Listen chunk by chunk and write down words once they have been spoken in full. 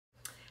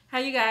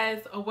Hey you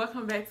guys,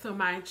 welcome back to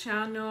my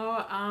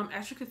channel.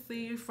 As you can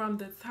see from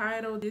the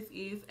title, this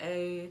is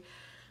a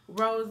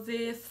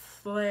Roses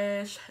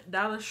slash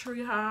Dollar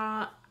Tree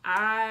haul.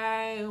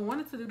 I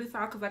wanted to do this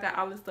haul because I got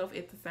all this stuff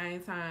at the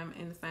same time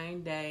in the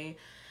same day.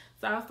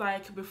 So I was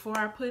like, before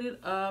I put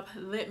it up,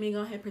 let me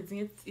go ahead and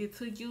present it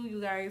to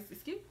you guys.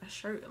 Excuse my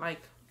shirt,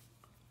 like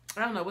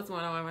I don't know what's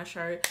going on with my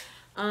shirt.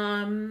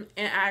 And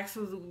I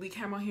actually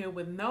came on here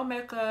with no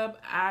makeup.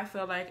 I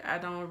feel like I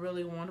don't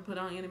really want to put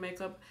on any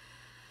makeup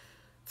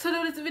to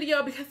do this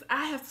video because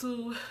I have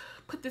to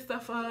put this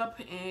stuff up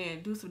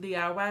and do some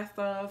DIY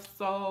stuff.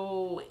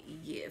 So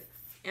yes,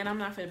 and I'm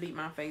not gonna beat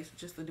my face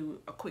just to do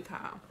a quick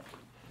haul.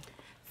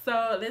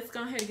 So let's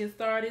go ahead and get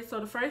started. So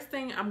the first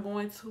thing I'm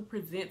going to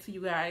present to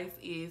you guys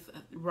is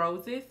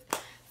roses.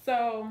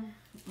 So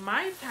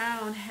my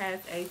town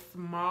has a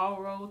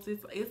small roses.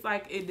 It's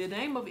like the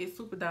name of it is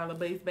Super Dollar,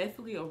 but it's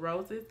basically a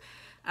roses.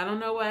 I don't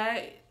know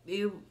why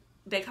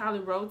they call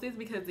it roses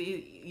because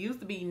it used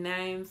to be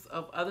names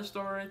of other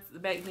stores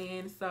back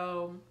then.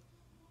 So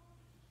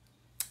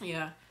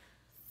yeah,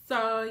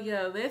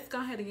 let's go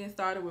ahead and get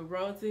started with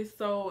roses.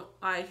 So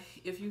like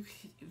if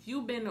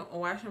you've been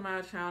watching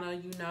my channel,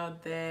 you know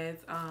that it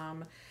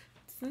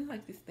seems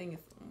like this thing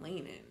is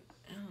leaning.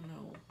 I don't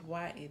know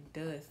why it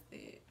does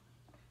that.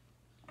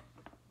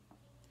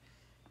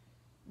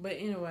 But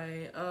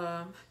anyway,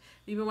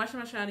 if you've been watching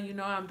my channel, you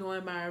know I'm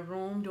doing my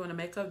room, doing the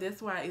makeup.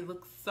 That's why it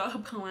looks so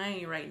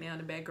plain right now in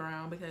the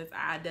background, because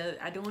I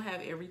don't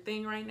have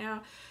everything right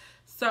now.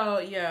 So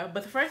yeah,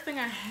 but the first thing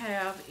I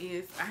have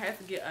is I have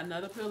to get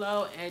another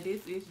pillow, and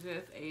this is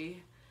just a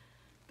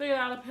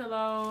 $3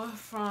 pillow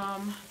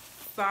from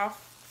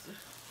Softkeep.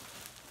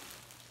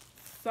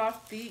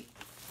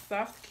 I don't know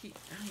how to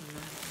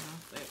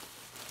pronounce it.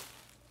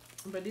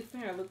 But this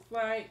thing looks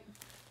like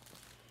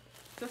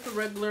just a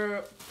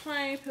regular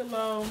plain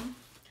pillow.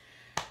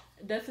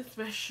 That's a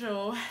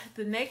special.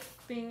 The next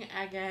thing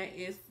I got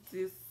is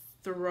this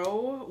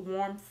Throw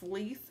warm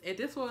fleece, and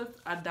this was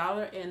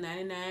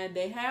 $1.99.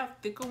 They have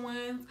thicker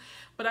ones,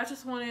 but I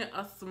just wanted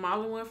a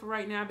smaller one for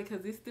right now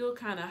because it's still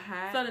kind of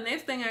high. So the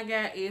next thing I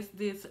got is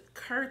this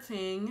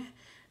curtain.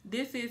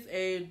 This is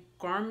a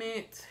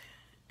garment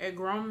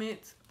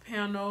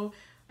panel,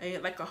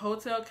 like a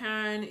hotel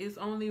kind. It's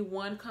only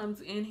one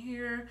comes in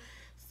here.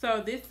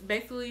 So this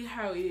basically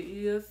how it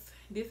is.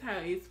 This how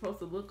it's supposed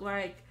to look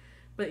like.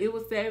 But it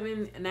was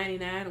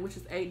 $7.99, which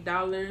is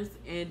 $8,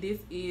 and this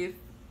is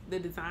the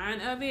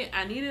design of it.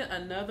 I needed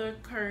another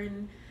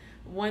curtain,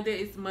 one that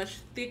is much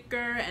thicker,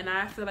 and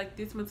I feel like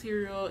this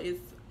material is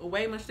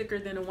way much thicker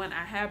than the one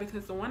I have,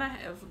 because the one I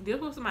have, this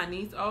was my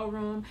niece's old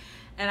room,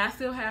 and I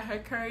still have her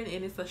curtain,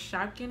 and it's a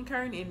Shopkin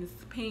curtain, and it's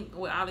pink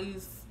with all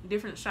these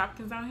different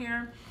Shopkins on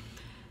here.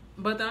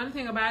 But the only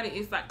thing about it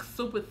is like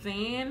super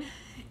thin,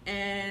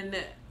 and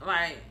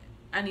like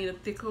I need a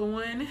thicker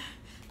one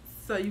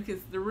so you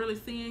can really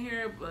see in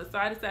here. But so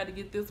I decided to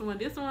get this one.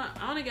 This one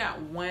I only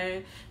got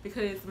one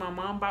because my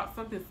mom bought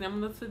something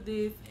similar to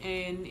this,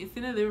 and it's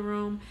in the living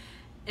room,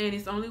 and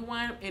it's only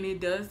one, and it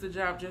does the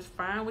job just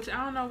fine, which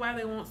I don't know why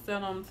they won't sell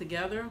them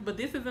together. But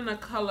this is in the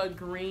color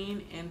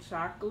green and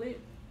chocolate.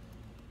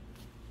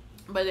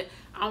 But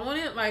I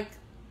wanted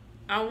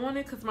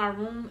because my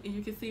room,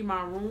 you can see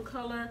my room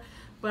color,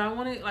 but I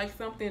wanted like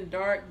something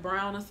dark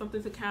brown or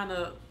something to kind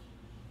of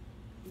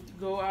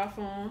go off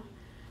on.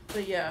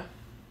 But yeah,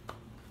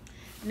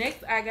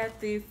 next I got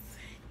this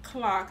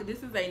clock.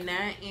 This is a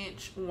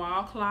 9-inch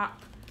wall clock.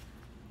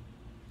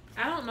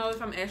 I don't know if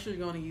I'm actually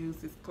going to use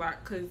this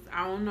clock because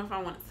I don't know if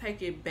I want to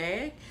take it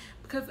back,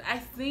 because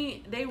I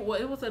seen it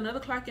was another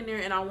clock in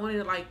there, and I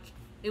wanted like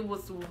this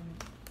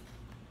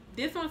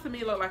one to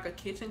me looked like a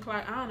kitchen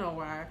clock. I don't know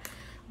why,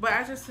 but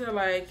I just feel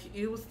like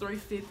it was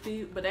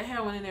 $3.50, but they had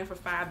one in there for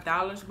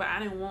 $5. But I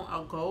didn't want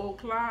a gold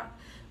clock,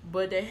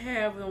 but they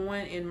have the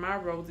one in my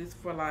roses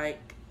for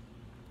like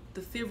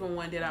the silver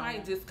one that I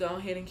might just go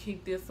ahead and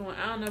keep this one.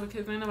 I don't know,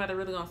 because ain't nobody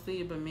really gonna see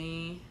it but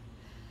me.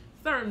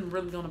 It's not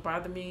really gonna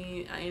bother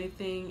me or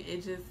anything.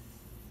 It just,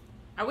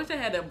 I wish I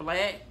had a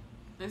black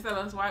instead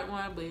of this white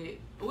one, but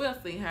we'll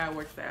see how it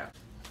works out.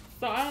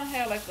 So I don't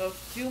have like a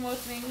few more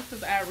things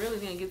because I really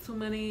didn't get too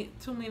many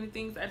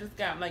things. I just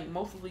got like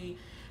mostly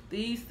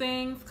these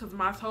things because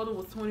my total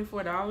was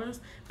 $24.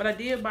 But I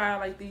did buy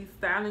like these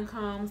styling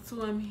combs,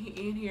 two of them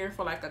in here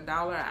for like $1.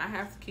 I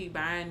have to keep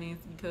buying these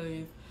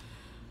because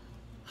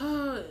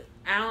I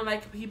don't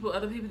like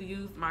other people to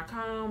use my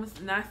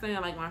combs. Not saying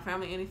like my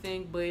family or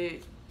anything, but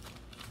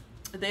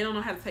they don't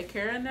know how to take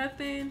care of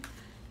nothing,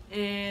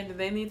 and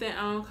they need their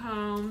own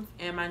combs,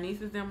 and my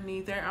nieces them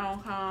need their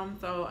own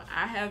combs. So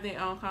I have their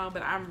own comb,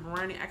 but I'm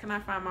running. I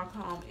cannot find my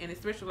comb, and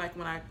especially like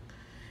when I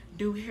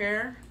do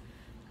hair,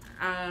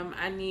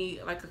 I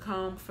need like a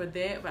comb for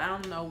that, but I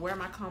don't know where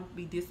my comb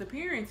be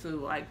disappearing to.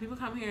 Like people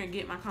come here and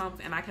get my combs,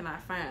 and I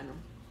cannot find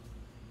them.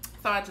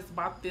 So I just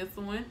bought this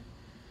one.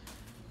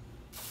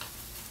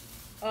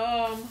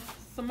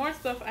 Some more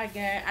stuff I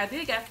got. I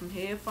did got some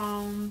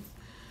headphones,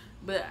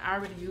 but I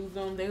already used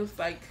them. They was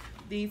like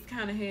these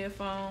kind of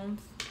headphones.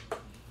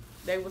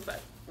 They was like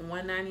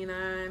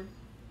 $1.99.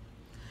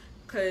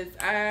 because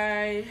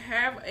I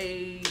have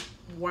a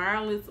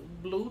wireless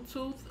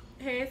Bluetooth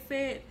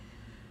headset.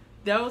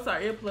 Those are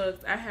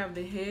earplugs. I have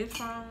the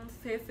headphones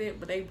headset,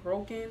 but they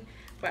broken.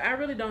 But I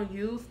really don't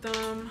use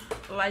them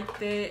like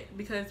that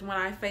because when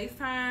I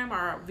FaceTime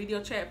or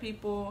video chat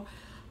people,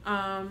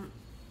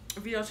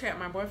 video chat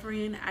my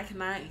boyfriend, I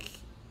cannot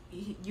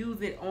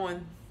use it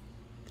on.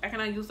 I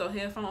cannot use those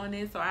headphones on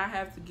it, so I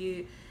have to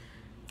get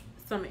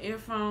some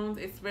earphones,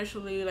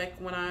 especially like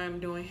when I'm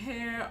doing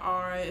hair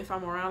or if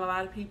I'm around a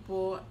lot of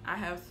people. I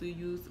have to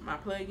use my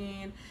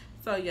plug-in.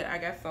 So yeah, I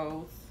got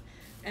those.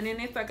 And then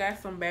next I got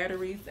some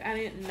batteries. I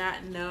did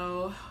not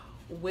know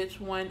which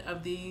one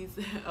of these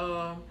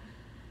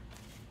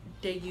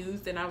they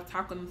used, and I was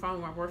talking on the phone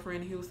with my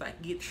boyfriend and he was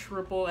like, get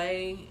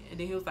AAA, and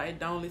then he was like,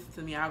 don't listen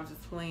to me, I was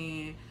just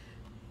playing.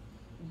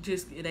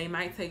 Just they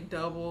might take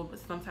double, but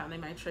sometimes they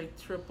might take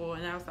triple.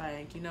 And I was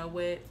like, you know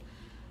what,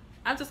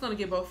 I'm just gonna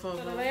get both of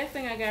them. So the last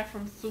thing I got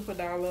from Super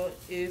Dollar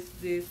is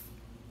this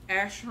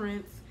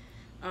Assurance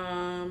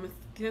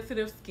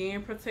sensitive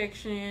skin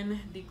protection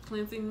deep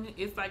cleansing.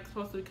 It's like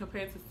supposed to be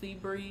compared to Sea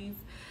Breeze.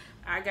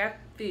 I got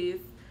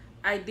this.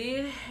 I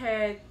did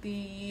had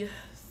the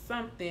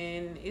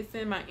something, it's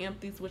in my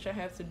empties, which I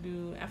have to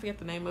do, I forget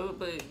the name of it,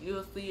 but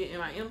you'll see it in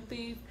my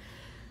empties.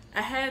 I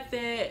had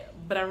that,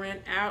 but I ran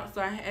out, so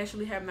I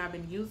actually have not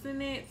been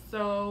using it.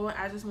 So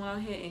I just went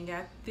ahead and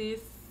got this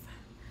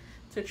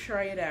to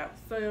try it out.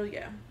 So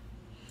yeah,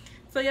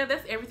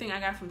 that's everything I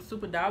got from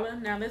Super Dollar.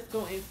 Now let's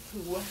go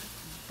into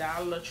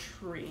Dollar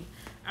Tree.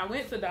 I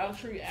went to Dollar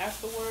Tree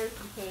afterwards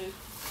because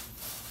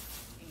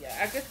yeah,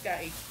 I just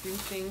got a few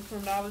things from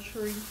Dollar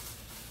Tree.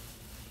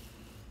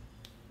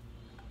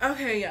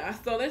 Okay, yeah,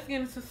 so let's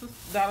get into some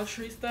Dollar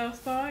Tree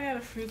stuff. So I got a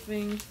few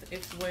things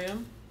as well.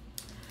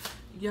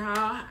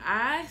 Y'all,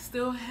 I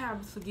still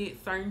have to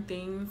get certain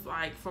things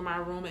like for my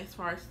room as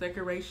far as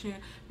decoration,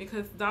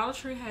 because Dollar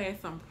Tree has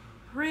some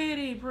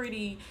pretty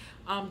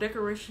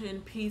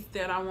decoration piece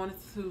that I wanted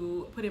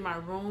to put in my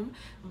room,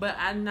 but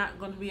I'm not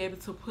going to be able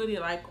to put it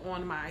like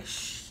on my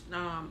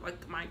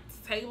like my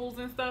tables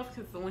and stuff,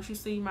 because once you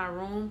see my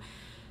room,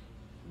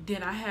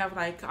 then I have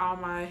like all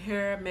my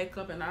hair,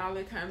 makeup, and all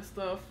that kind of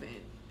stuff and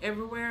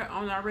everywhere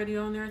already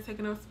on there,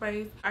 taking up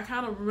space. I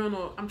kind of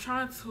I'm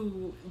trying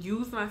to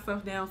use my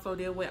stuff down so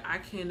that way I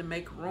can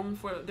make room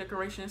for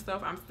decoration and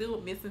stuff. I'm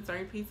still missing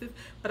certain pieces,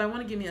 but I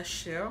want to give me a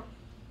shelf,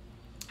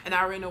 and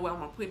I already know where I'm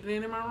gonna put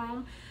it in my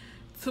room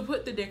to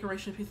put the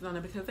decoration pieces on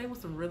there, because they were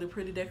some really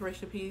pretty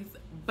decoration pieces,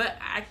 but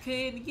I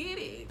couldn't get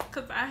it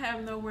because I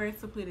have nowhere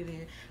to put it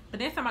in. But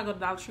next time I go to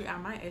Dollar Tree, I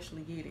might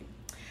actually get it.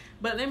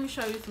 But let me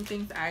show you some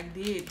things I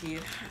did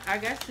get. I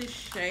got this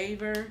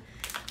shaver.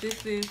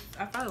 This is,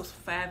 I thought it was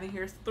 5 in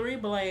here. It's 3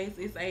 blades.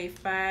 It's a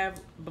 5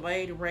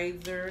 blade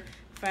razor,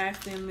 5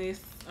 stainless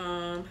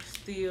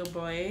steel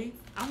blades.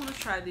 I want to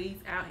try these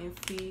out and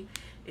see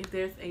if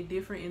there's a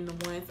different in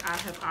the ones I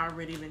have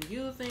already been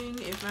using.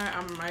 If not,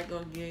 I might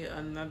go get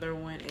another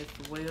one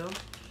as well.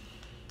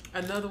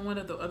 Another one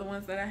of the other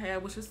ones that I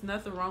have, which is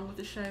nothing wrong with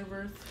the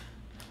shavers.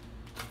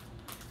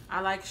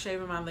 I like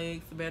shaving my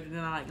legs better than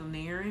I like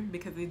layering,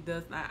 because it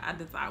does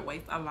not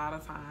waste a lot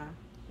of time,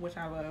 which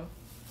I love.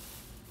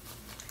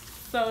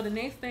 So the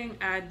next thing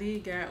I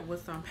did got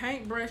was some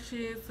paint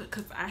brushes,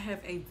 because I have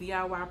a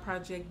DIY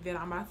project that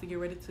I'm about to get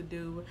ready to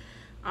do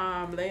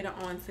later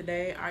on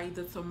today or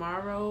either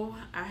tomorrow.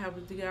 I have a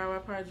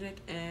DIY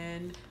project,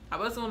 and I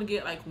was going to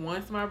get like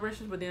 1 small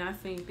brushes, but then I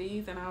seen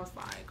these and I was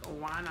like,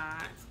 why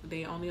not?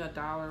 They only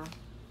 $1,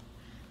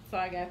 so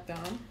I got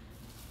them.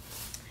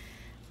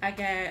 I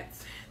got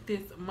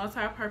this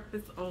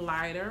multi-purpose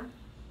lighter.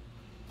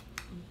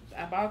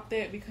 I bought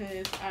that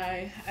because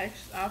I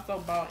actually also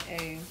bought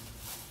a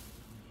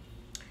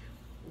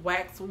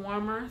wax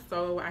warmer,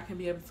 so I can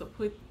be able to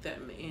put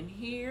them in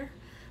here.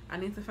 I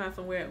need to find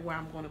somewhere where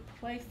I'm going to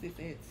place this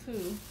at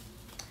too.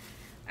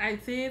 I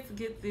did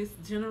get this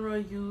general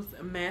use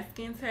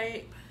masking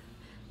tape.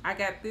 I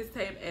got this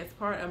tape as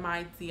part of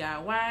my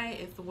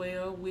DIY as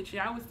well, which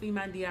y'all will see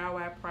my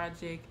DIY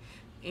project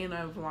in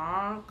a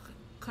vlog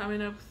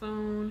coming up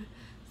soon.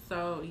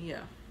 So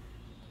yeah.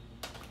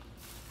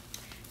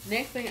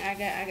 Next thing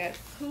I got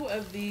 2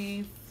 of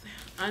these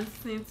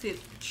unscented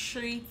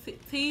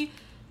tea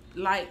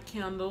light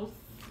candles.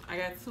 I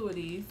got 2 of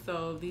these,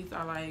 so these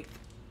are like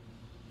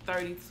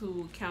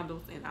 32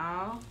 candles in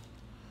all.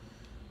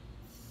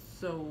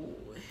 So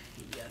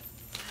yes,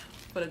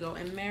 put it go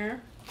in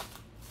there,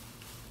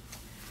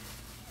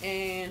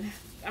 and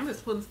I'm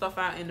just putting stuff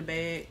out in the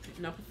bag,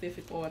 no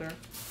specific order,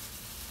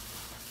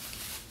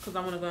 because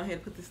I want to go ahead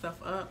and put this stuff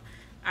up.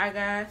 I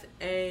got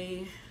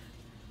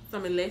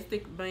some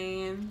elastic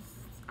bands.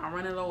 I'm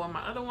running low on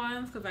my other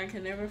ones because I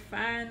can never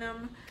find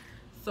them.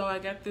 So I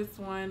got this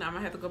one. I'm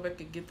gonna have to go back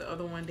and get the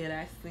other one that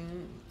I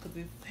seen because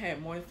it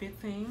had more than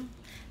 15.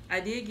 I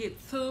did get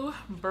 2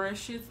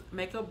 brushes,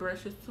 makeup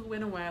brushes, 2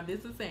 in a while.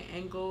 This is an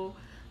angle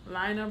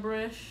liner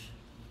brush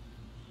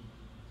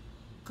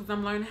because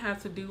I'm learning how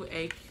to do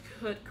a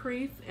cut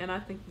crease, and I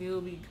think it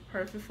will be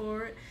perfect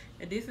for it.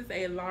 And this is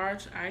a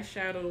large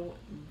eyeshadow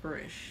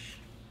brush.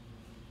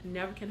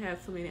 Never can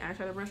have too many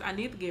eyeshadow brushes. I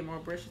need to get more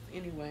brushes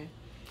anyway.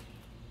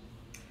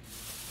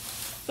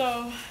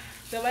 So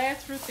the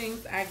last few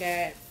things I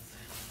got,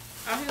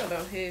 oh, here are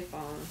those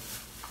headphones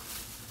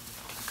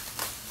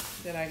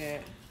that I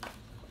got.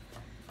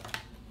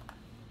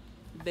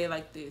 They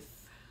like this.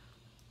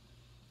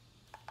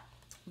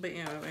 But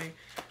anyway,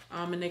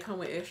 and they come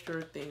with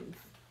extra things.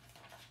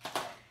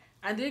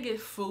 I did get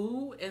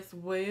food as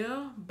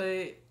well,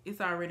 but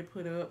it's already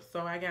put up.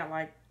 So I got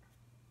like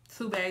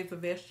 2 bags of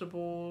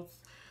vegetables,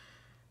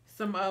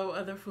 some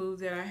other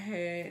foods that I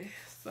had.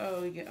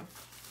 So yeah.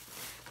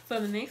 So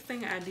the next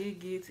thing I did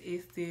get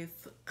is this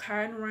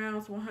Cotton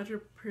Rounds,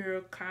 100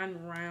 pure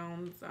Cotton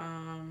Rounds,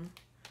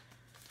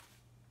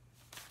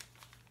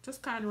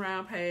 just cotton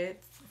round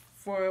pads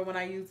for when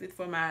I use it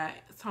for my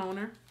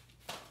toner.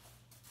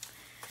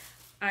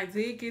 I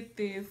did get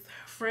this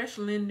Fresh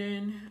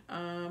Linden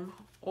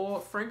oil,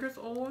 fragrance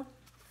oil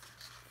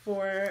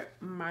for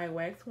my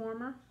wax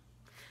warmer.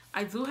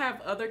 I do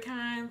have other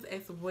kinds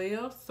as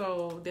well,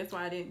 so that's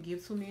why I didn't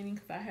give too many,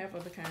 because I have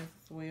other kinds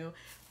as well.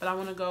 But I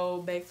want to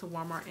go back to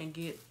Walmart and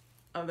get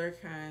other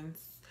kinds,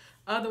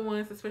 other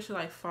ones, especially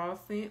like fall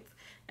scents.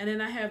 And then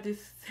I have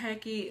this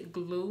tacky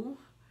glue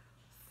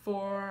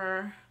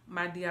for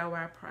my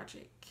DIY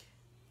project.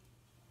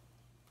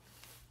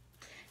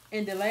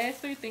 And the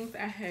last 3 things I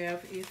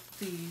have is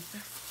these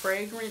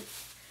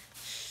fragrance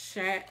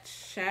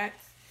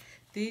shots.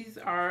 These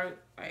are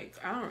like,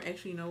 I don't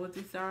actually know what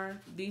these are.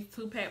 These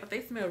 2-pack, but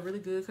they smell really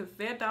good because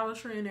that Dollar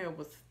Tree in there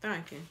was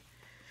stinking.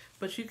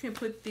 But you can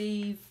put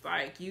these,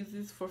 like, use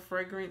this for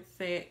fragrance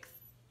sacks.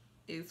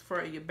 It's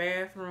for your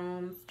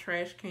bathrooms,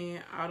 trash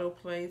can,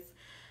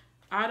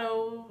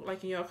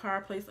 like in your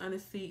car, place under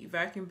seat,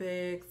 vacuum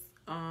bags,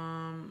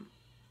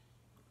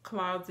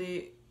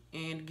 closet,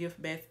 and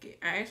gift basket.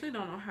 I actually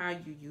don't know how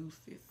you use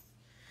this,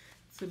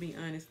 to be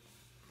honest.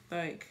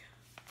 Like,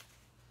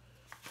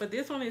 but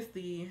this one is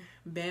the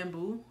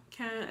bamboo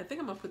kind. I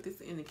think I'm gonna put this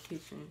in the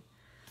kitchen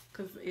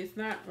because it's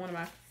not one of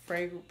my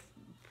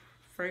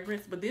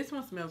fragrance, but this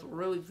one smells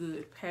really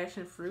good.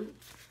 Passion fruit.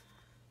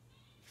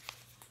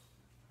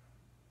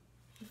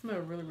 It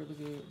smells really, really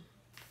good.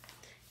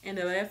 And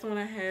the last one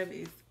I have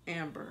is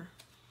amber.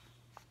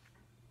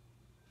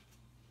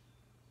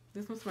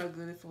 This one smells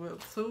good as well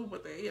too,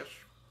 but they is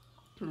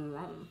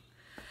wrong.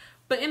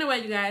 But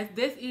anyway, you guys,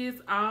 this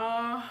is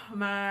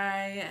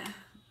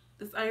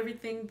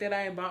everything that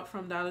I bought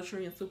from Dollar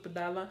Tree and Super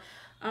Dollar.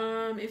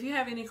 If you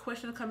have any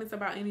questions or comments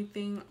about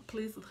anything,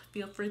 please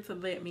feel free to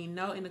let me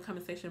know in the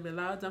comment section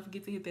below. Don't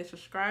forget to hit that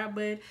subscribe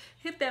button,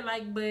 hit that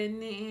like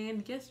button,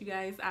 and yes, you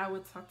guys, I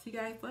will talk to you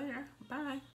guys later. Bye.